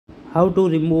How to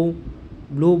remove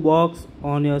blue box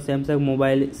on your Samsung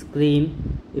mobile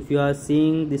screen. If you are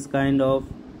seeing this kind of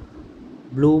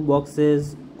blue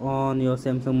boxes on your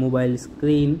Samsung mobile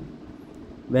screen,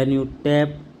 when you tap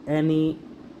any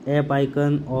app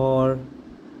icon or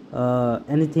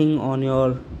anything on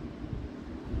your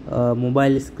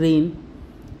mobile screen,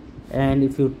 and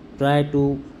if you try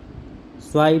to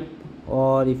swipe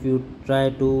or if you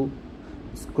try to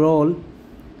scroll,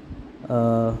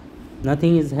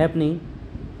 nothing is happening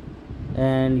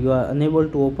and you are unable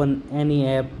to open any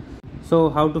app. So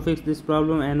how to fix this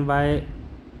problem and why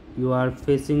you are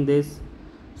facing this?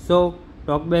 So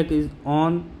TalkBack is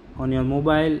on your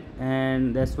mobile,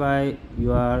 and that's why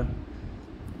you are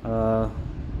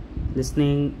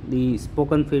listening the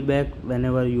spoken feedback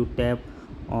whenever you tap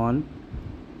on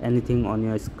anything on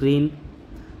your screen.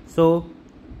 So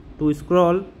to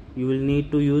scroll, you will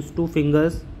need to use two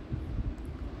fingers.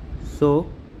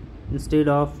 So instead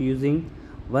of using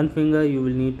one finger, you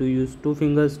will need to use two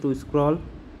fingers to scroll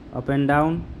up and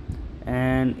down.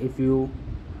 And if you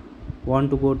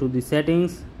want to go to the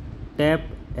settings, tap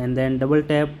and then double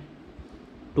tap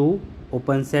to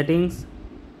open settings.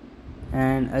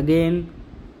 And again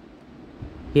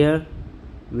here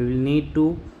we will need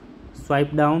to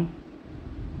swipe down.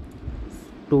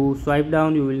 To swipe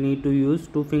down, you will need to use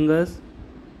two fingers,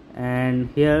 and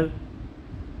here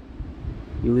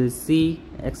you will see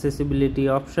accessibility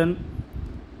option.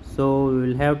 So we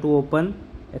will have to open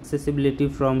accessibility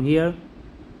from here.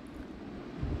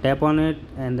 Tap on it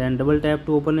and then double tap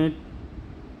to open it.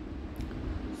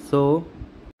 So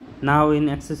now in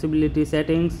accessibility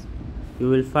settings, you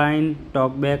will find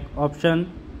TalkBack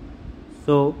option.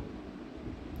 So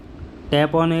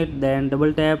tap on it, then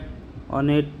double tap on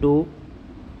it to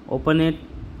open it.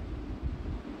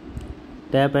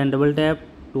 Tap and double tap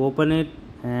to open it,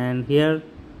 and here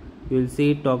you will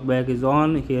see TalkBack is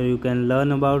on. Here you can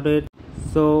learn about it.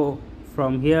 So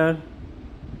from here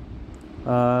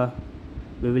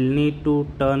we will need to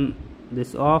turn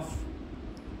this off.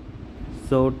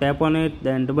 So tap on it,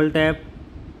 then double tap,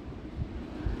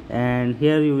 and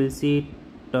here you will see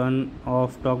turn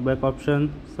off TalkBack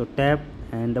option. So tap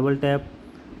and double tap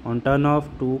on turn off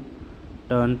to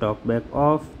turn TalkBack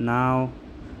off. Now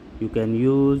you can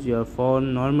use your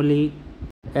phone normally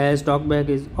as TalkBack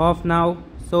is off now.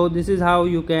 So this is how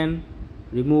you can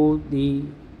remove the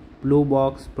blue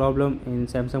box problem in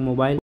Samsung mobile.